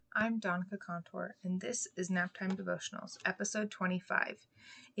I'm Donica Contour, and this is Naptime Devotionals, episode 25.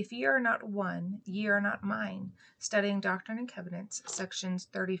 If ye are not one, ye are not mine, studying Doctrine and Covenants, sections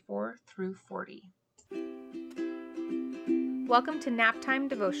 34 through 40. Welcome to Naptime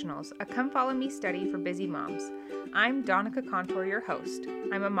Devotionals, a come follow me study for busy moms. I'm Donica Contour, your host.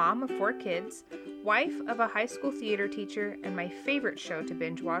 I'm a mom of 4 kids, wife of a high school theater teacher, and my favorite show to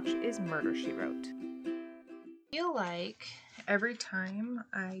binge watch is Murder, She Wrote. I feel like every time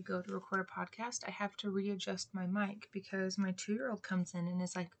I go to record a podcast, I have to readjust my mic because my 2-year-old comes in and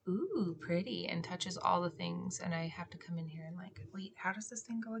is like, ooh, pretty, and touches all the things, and I have to come in here and like, wait, how does this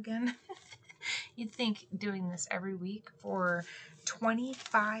thing go again? You'd think doing this every week for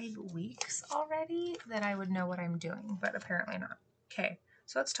 25 weeks already that I would know what I'm doing, but apparently not. Okay,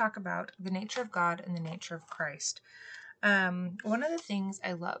 so let's talk about the nature of God and the nature of Christ. One of the things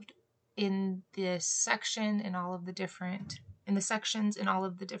I loved in this section in all of the different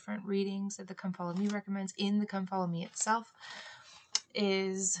readings that the Come Follow Me recommends, in the Come Follow Me itself,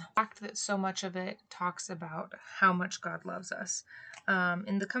 is the fact that so much of it talks about how much God loves us.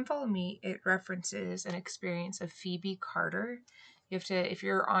 In the Come Follow Me, it references an experience of Phoebe Carter. You have to, if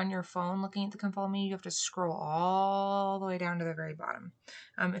you're on your phone looking at the Come Follow Me, you have to scroll all the way down to the very bottom.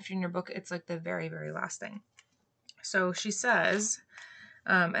 If you're in your book, it's like the very, very last thing. So she says,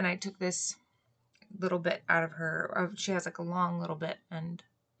 and I took this little bit out of her. She has like a long little bit, and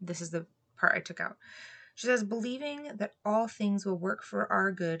this is the part I took out. She says, believing that all things will work for our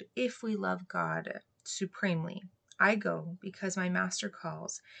good if we love God supremely. I go because my master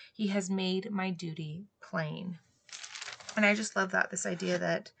calls. He has made my duty plain. And I just love that, this idea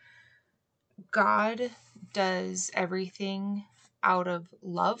that God does everything out of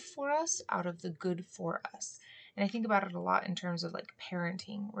love for us, out of the good for us. And I think about it a lot in terms of like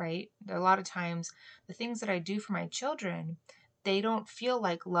parenting, right? A lot of times the things that I do for my children, they don't feel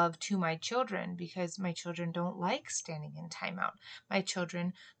like love to my children because my children don't like standing in timeout. My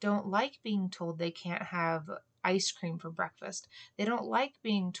children don't like being told they can't have ice cream for breakfast. They don't like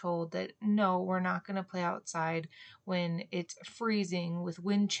being told that, no, we're not going to play outside when it's freezing with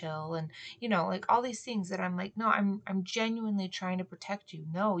wind chill and, like all these things that I'm like, no, I'm genuinely trying to protect you.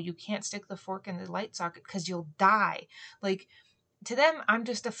 No, you can't stick the fork in the light socket because you'll die. Like, to them, I'm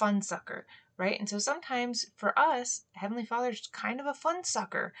just a fun sucker, right? And so sometimes for us, Heavenly Father's kind of a fun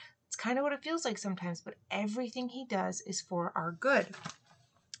sucker. It's kind of what it feels like sometimes, but everything he does is for our good.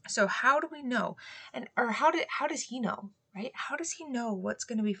 So how do we know? Or how does he know, right? How does he know what's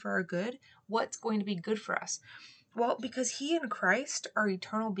going to be for our good? What's going to be good for us? Well, because he and Christ are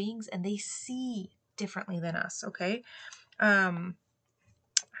eternal beings and they see differently than us, okay? So I'm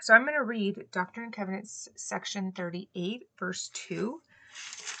going to read Doctrine and Covenants, section 38, verse 2.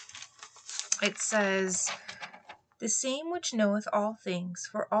 It says, the same which knoweth all things,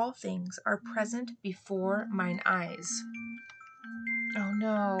 for all things are present before mine eyes. Oh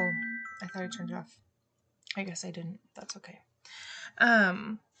no, I thought I turned it off. I guess I didn't. That's okay.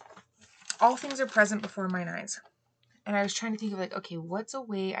 All things are present before mine eyes. And I was trying to think of like, okay, what's a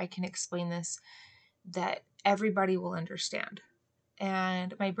way I can explain this that everybody will understand?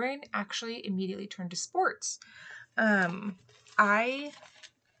 And my brain actually immediately turned to sports. So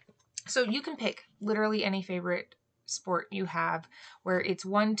you can pick literally any favorite sport you have where it's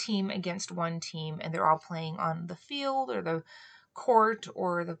one team against one team and they're all playing on the field or the court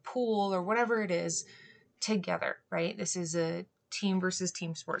or the pool or whatever it is together, right? This is a team versus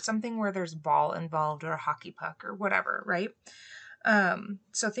team sport, something where there's ball involved or a hockey puck or whatever, right?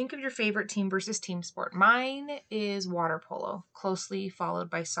 So think of your favorite team versus team sport. Mine is water polo, closely followed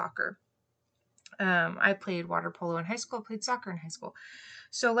by soccer. I played water polo in high school, played soccer in high school.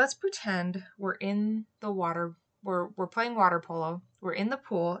 So let's pretend we're in the water, we're playing water polo, we're in the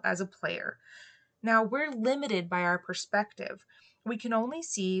pool as a player. Now we're limited by our perspective. We can only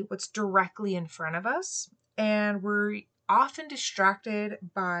see what's directly in front of us, and we're often distracted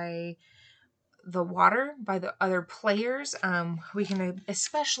by the water, by the other players. We can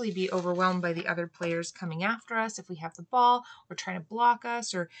especially be overwhelmed by the other players coming after us if we have the ball or trying to block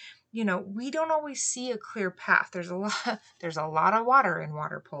us, or we don't always see a clear path. There's a lot of water in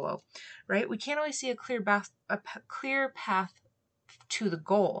water polo, right? We can't always see a clear path to the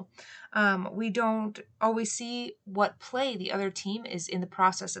goal. We don't always see what play the other team is in the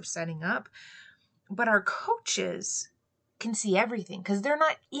process of setting up, but our coaches can see everything because they're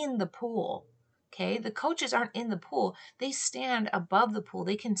not in the pool. Okay, the coaches aren't in the pool. They stand above the pool.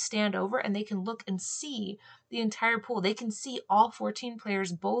 They can stand over and they can look and see the entire pool. They can see all 14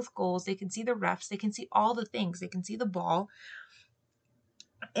 players, both goals. They can see the refs. They can see all the things. They can see the ball.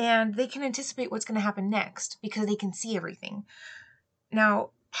 And they can anticipate what's going to happen next because they can see everything. Now,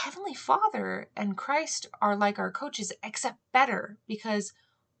 Heavenly Father and Christ are like our coaches, except better, because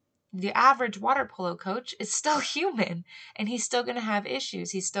the average water polo coach is still human, and he's still going to have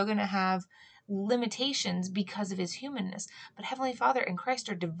issues. He's still going to have limitations because of his humanness. But Heavenly Father and Christ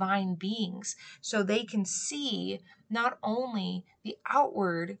are divine beings, so they can see not only the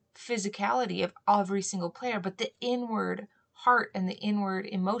outward physicality of every single player, but the inward heart and the inward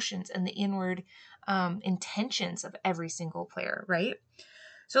emotions and the inward intentions of every single player, right?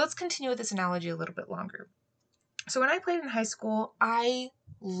 So let's continue with this analogy a little bit longer. So when I played in high school, I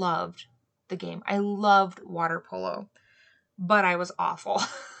loved the game. I loved water polo, but I was awful.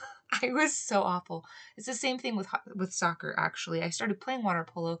 I was so awful. It's the same thing with soccer, actually. I started playing water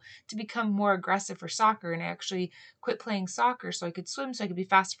polo to become more aggressive for soccer, and I actually quit playing soccer so I could swim, so I could be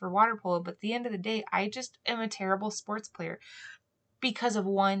faster for water polo. But at the end of the day, I just am a terrible sports player because of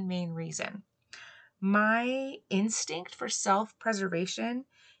one main reason. My instinct for self-preservation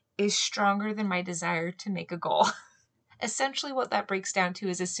is stronger than my desire to make a goal. Essentially what that breaks down to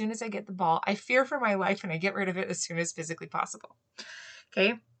is as soon as I get the ball, I fear for my life and I get rid of it as soon as physically possible.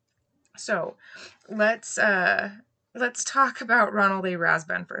 Okay? So let's talk about Ronald A.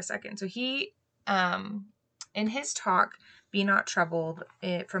 Rasband for a second. So he, in his talk, Be Not Troubled,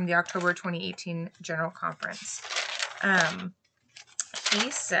 from the October 2018 General Conference, he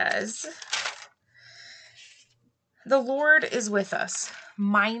says, "The Lord is with us,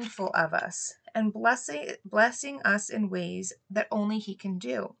 mindful of us, and blessing us in ways that only He can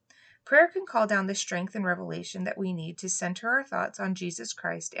do. Prayer can call down the strength and revelation that we need to center our thoughts on Jesus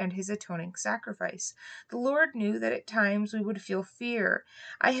Christ and His atoning sacrifice. The Lord knew that at times we would feel fear.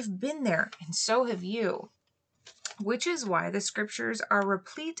 I have been there, and so have you. Which is why the scriptures are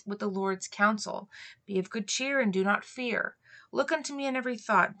replete with the Lord's counsel. Be of good cheer and do not fear. Look unto me in every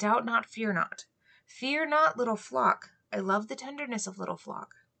thought, doubt not, fear not. Fear not, little flock. I love the tenderness of little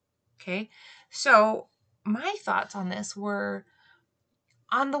flock." Okay, so my thoughts on this were,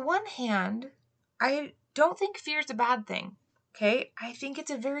 on the one hand, I don't think fear is a bad thing. Okay, I think it's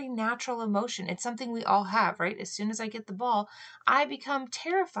a very natural emotion. It's something we all have, right? As soon as I get the ball, I become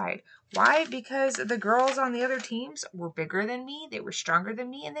terrified. Why? Because the girls on the other teams were bigger than me, they were stronger than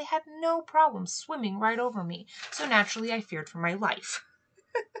me, and they had no problem swimming right over me. So naturally, I feared for my life.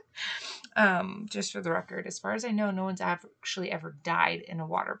 Just for the record, as far as I know, no one's actually ever died in a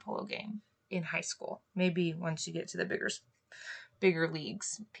water polo game in high school. Maybe once you get to the bigger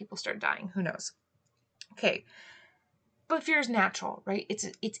leagues, people start dying. Who knows? Okay. But fear is natural, right?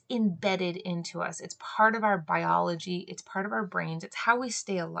 It's embedded into us. It's part of our biology. It's part of our brains. It's how we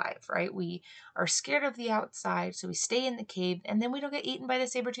stay alive, right? We are scared of the outside, so we stay in the cave, and then we don't get eaten by the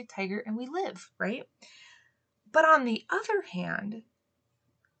saber-toothed tiger, and we live, right? But on the other hand,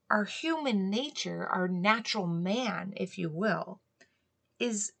 our human nature, our natural man, if you will,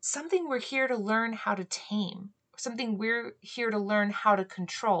 is something we're here to learn how to tame, something we're here to learn how to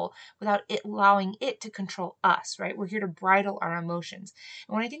control without it allowing it to control us, right? We're here to bridle our emotions.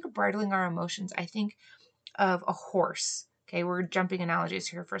 And when I think of bridling our emotions, I think of a horse. Okay, we're jumping analogies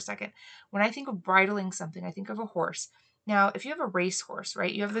here for a second. When I think of bridling something, I think of a horse. Now, if you have a racehorse,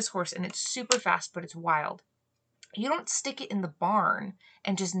 right, you have this horse and it's super fast, but it's wild. You don't stick it in the barn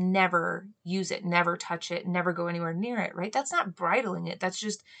and just never use it, never touch it, never go anywhere near it, right? That's not bridling it. That's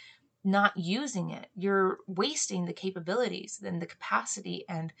just not using it. You're wasting the capabilities and the capacity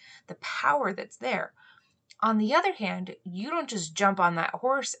and the power that's there. On the other hand, you don't just jump on that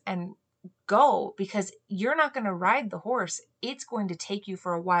horse and go, because you're not going to ride the horse. It's going to take you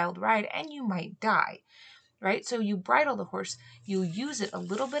for a wild ride and you might die. Right? So you bridle the horse, you use it a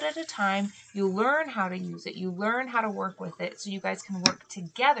little bit at a time, you learn how to use it, you learn how to work with it so you guys can work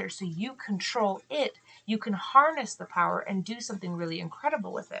together, so you control it, you can harness the power and do something really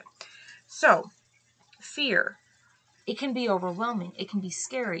incredible with it. So, fear, it can be overwhelming, it can be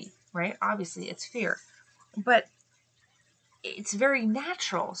scary, right? Obviously, it's fear, but it's very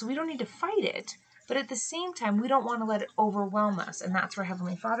natural, so we don't need to fight it. But at the same time, we don't want to let it overwhelm us, and that's where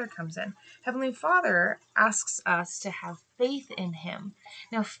Heavenly Father comes in. Heavenly Father asks us to have faith in Him.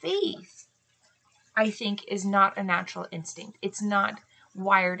 Now, faith, I think, is not a natural instinct. It's not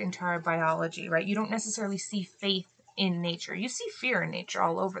wired into our biology, right? You don't necessarily see faith in nature. You see fear in nature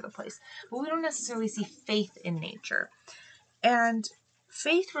all over the place, but we don't necessarily see faith in nature. And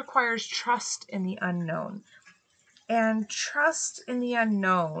faith requires trust in the unknown. And trust in the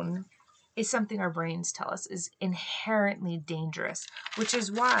unknown is something our brains tell us is inherently dangerous, which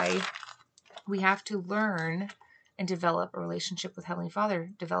is why we have to learn and develop a relationship with Heavenly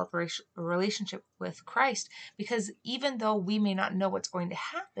Father, develop a relationship with Christ. Because even though we may not know what's going to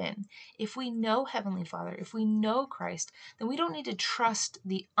happen, if we know Heavenly Father, if we know Christ, then we don't need to trust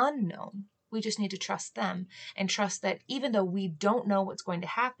the unknown. We just need to trust them and trust that even though we don't know what's going to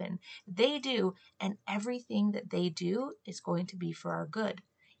happen, they do, and everything that they do is going to be for our good,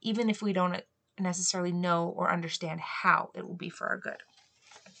 even if we don't necessarily know or understand how it will be for our good.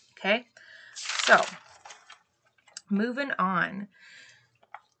 Okay? So, moving on.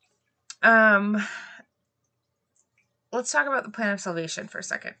 Let's talk about the plan of salvation for a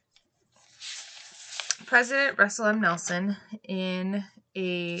second. President Russell M. Nelson, in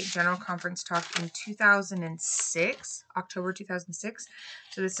a general conference talk in 2006, October 2006.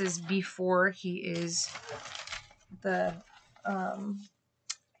 So this is before he is the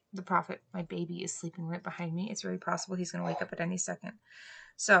prophet. My baby is sleeping right behind me. It's very possible he's going to wake up at any second.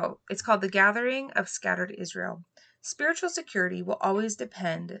 So it's called The Gathering of Scattered Israel. Spiritual security will always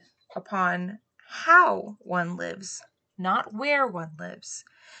depend upon how one lives, not where one lives.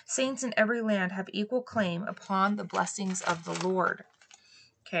 Saints in every land have equal claim upon the blessings of the Lord.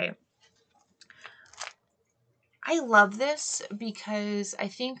 Okay. I love this because I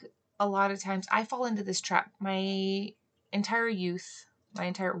think a lot of times I fall into this trap. My entire youth, I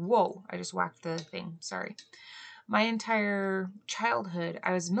just whacked the thing. Sorry. My entire childhood,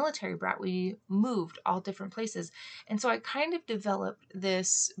 I was a military brat. We moved all different places. And so I kind of developed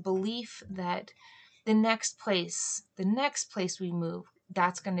this belief that the next place we move,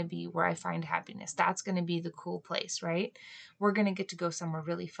 that's going to be where I find happiness. That's going to be the cool place, right? We're going to get to go somewhere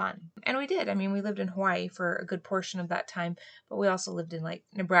really fun. And we did. I mean, we lived in Hawaii for a good portion of that time, but we also lived in like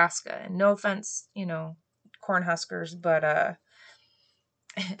Nebraska. And no offense, Cornhuskers, but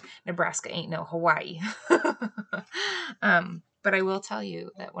Nebraska ain't no Hawaii. But I will tell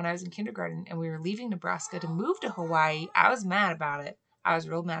you that when I was in kindergarten and we were leaving Nebraska to move to Hawaii, I was mad about it. I was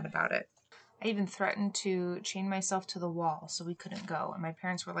real mad about it. I even threatened to chain myself to the wall so we couldn't go. And my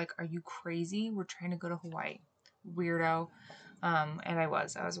parents were like, "Are you crazy? We're trying to go to Hawaii." Weirdo. And I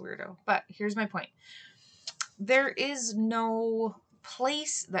was a weirdo. But here's my point. There is no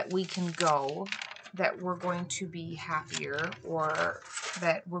place that we can go that we're going to be happier or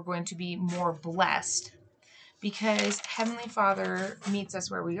that we're going to be more blessed, because Heavenly Father meets us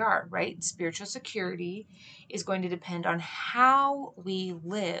where we are, right? Spiritual security is going to depend on how we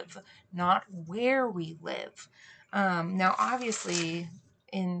live, not where we live. Now, obviously,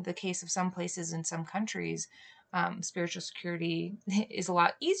 in the case of some places in some countries, spiritual security is a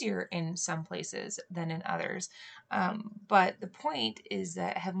lot easier in some places than in others. But the point is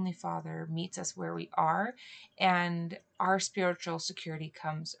that Heavenly Father meets us where we are, and our spiritual security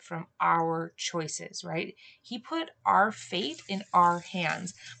comes from our choices, right? He put our fate in our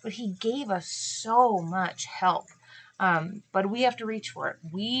hands, but He gave us so much help. But we have to reach for it.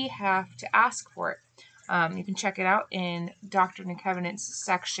 We have to ask for it. You can check it out in Doctrine and Covenants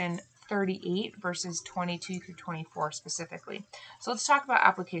section 38, verses 22 through 24 specifically. So let's talk about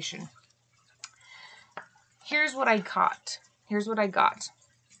application. Here's what I got.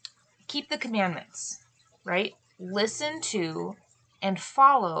 Keep the commandments, right? Listen to and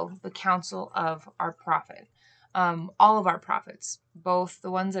follow the counsel of our prophet. All of our prophets, both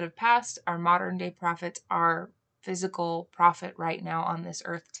the ones that have passed, our modern day prophets, our physical prophet right now on this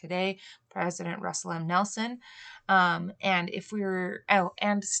earth today, President Russell M. Nelson. And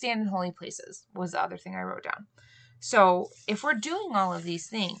and stand in holy places was the other thing I wrote down. So if we're doing all of these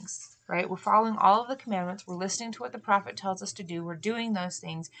things, right, we're following all of the commandments, we're listening to what the prophet tells us to do, we're doing those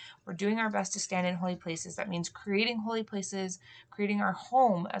things, we're doing our best to stand in holy places. That means creating holy places, creating our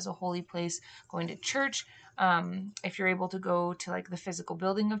home as a holy place, going to church. If you're able to go to like the physical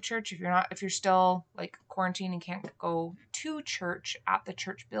building of church, if you're still like quarantined and can't go to church at the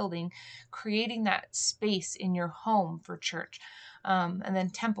church building, creating that space in your home for church. And then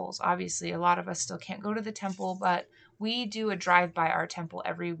temples, obviously, a lot of us still can't go to the temple, but we do a drive by our temple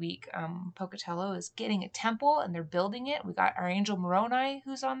every week. Pocatello is getting a temple and they're building it. We got our angel Moroni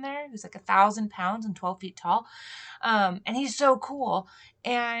who's on there, who's like 1,000 pounds and 12 feet tall. And he's so cool.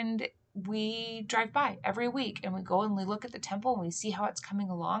 And we drive by every week and we go and we look at the temple and we see how it's coming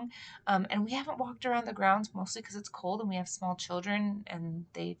along. And we haven't walked around the grounds mostly because it's cold and we have small children and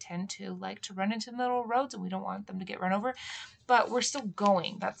they tend to like to run into the middle of roads and we don't want them to get run over. But we're still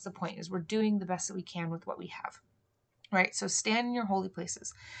going. That's the point, is we're doing the best that we can with what we have. Right? So stand in your holy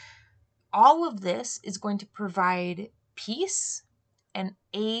places. All of this is going to provide peace and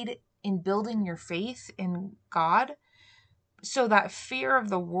aid in building your faith in God, so that fear of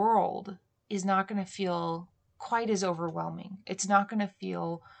the world is not going to feel quite as overwhelming. It's not going to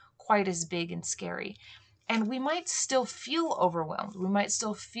feel quite as big and scary. And we might still feel overwhelmed. We might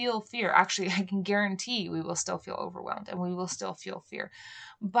still feel fear. Actually, I can guarantee we will still feel overwhelmed and we will still feel fear.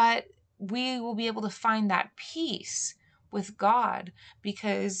 But we will be able to find that peace with God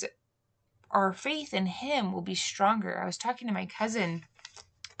because our faith in Him will be stronger. I was talking to my cousin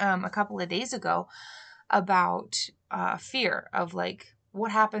a couple of days ago about fear of like,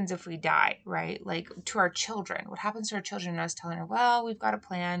 what happens if we die, right? Like to our children, what happens to our children? And I was telling her, well, we've got a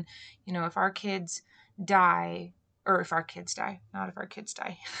plan. If our kids die, or if our kids die, not if our kids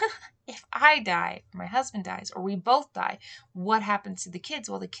die, if I die, or my husband dies, or we both die, what happens to the kids?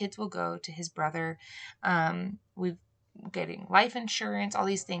 Well, the kids will go to his brother. We've getting life insurance, all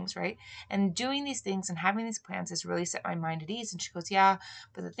these things, right? And doing these things and having these plans has really set my mind at ease. And she goes, yeah,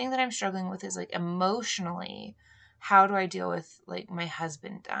 but the thing that I'm struggling with is like emotionally, how do I deal with like my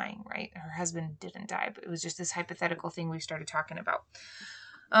husband dying, right? Her husband didn't die, but it was just this hypothetical thing we started talking about.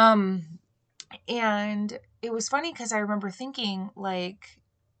 And it was funny because I remember thinking like,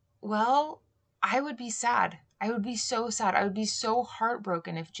 well, I would be sad. I would be so sad. I would be so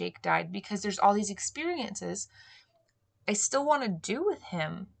heartbroken if Jake died because there's all these experiences I still want to do with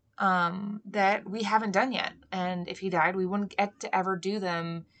him that we haven't done yet. And if he died, we wouldn't get to ever do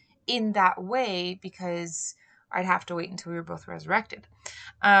them in that way because I'd have to wait until we were both resurrected.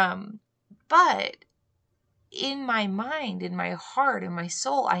 But in my mind, in my heart, in my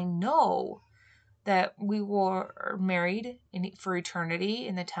soul, I know that we were married for eternity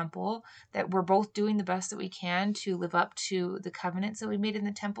in the temple, that we're both doing the best that we can to live up to the covenants that we made in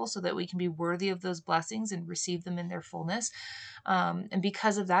the temple so that we can be worthy of those blessings and receive them in their fullness. And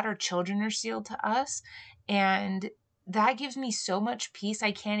because of that, our children are sealed to us. And that gives me so much peace.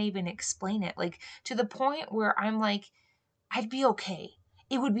 I can't even explain it. Like to the point where I'm like, I'd be okay.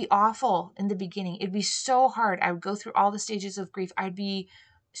 It would be awful in the beginning. It'd be so hard. I would go through all the stages of grief. I'd be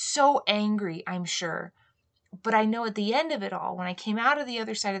so angry, I'm sure. But I know at the end of it all, when I came out of the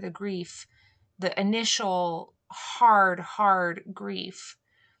other side of the grief, the initial hard grief,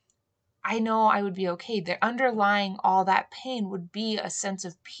 I know I would be okay. The underlying all that pain would be a sense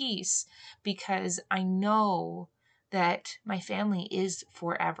of peace because I know that my family is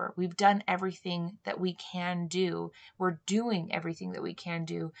forever. We've done everything that we can do. We're doing everything that we can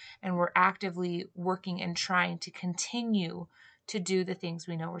do, and we're actively working and trying to continue to do the things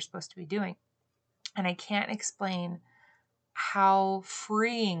we know we're supposed to be doing. And I can't explain how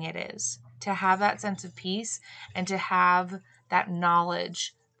freeing it is to have that sense of peace and to have that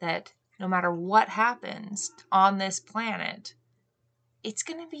knowledge that no matter what happens on this planet, it's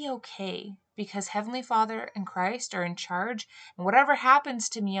going to be okay because Heavenly Father and Christ are in charge. And whatever happens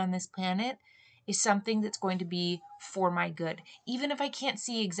to me on this planet is something that's going to be for my good, even if I can't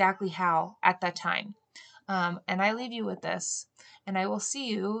see exactly how at that time. And I leave you with this, and I will see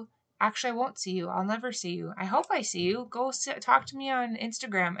you. Actually, I won't see you. I'll never see you. I hope I see you. Go talk to me on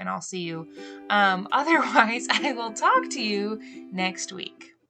Instagram and I'll see you. Otherwise, I will talk to you next week.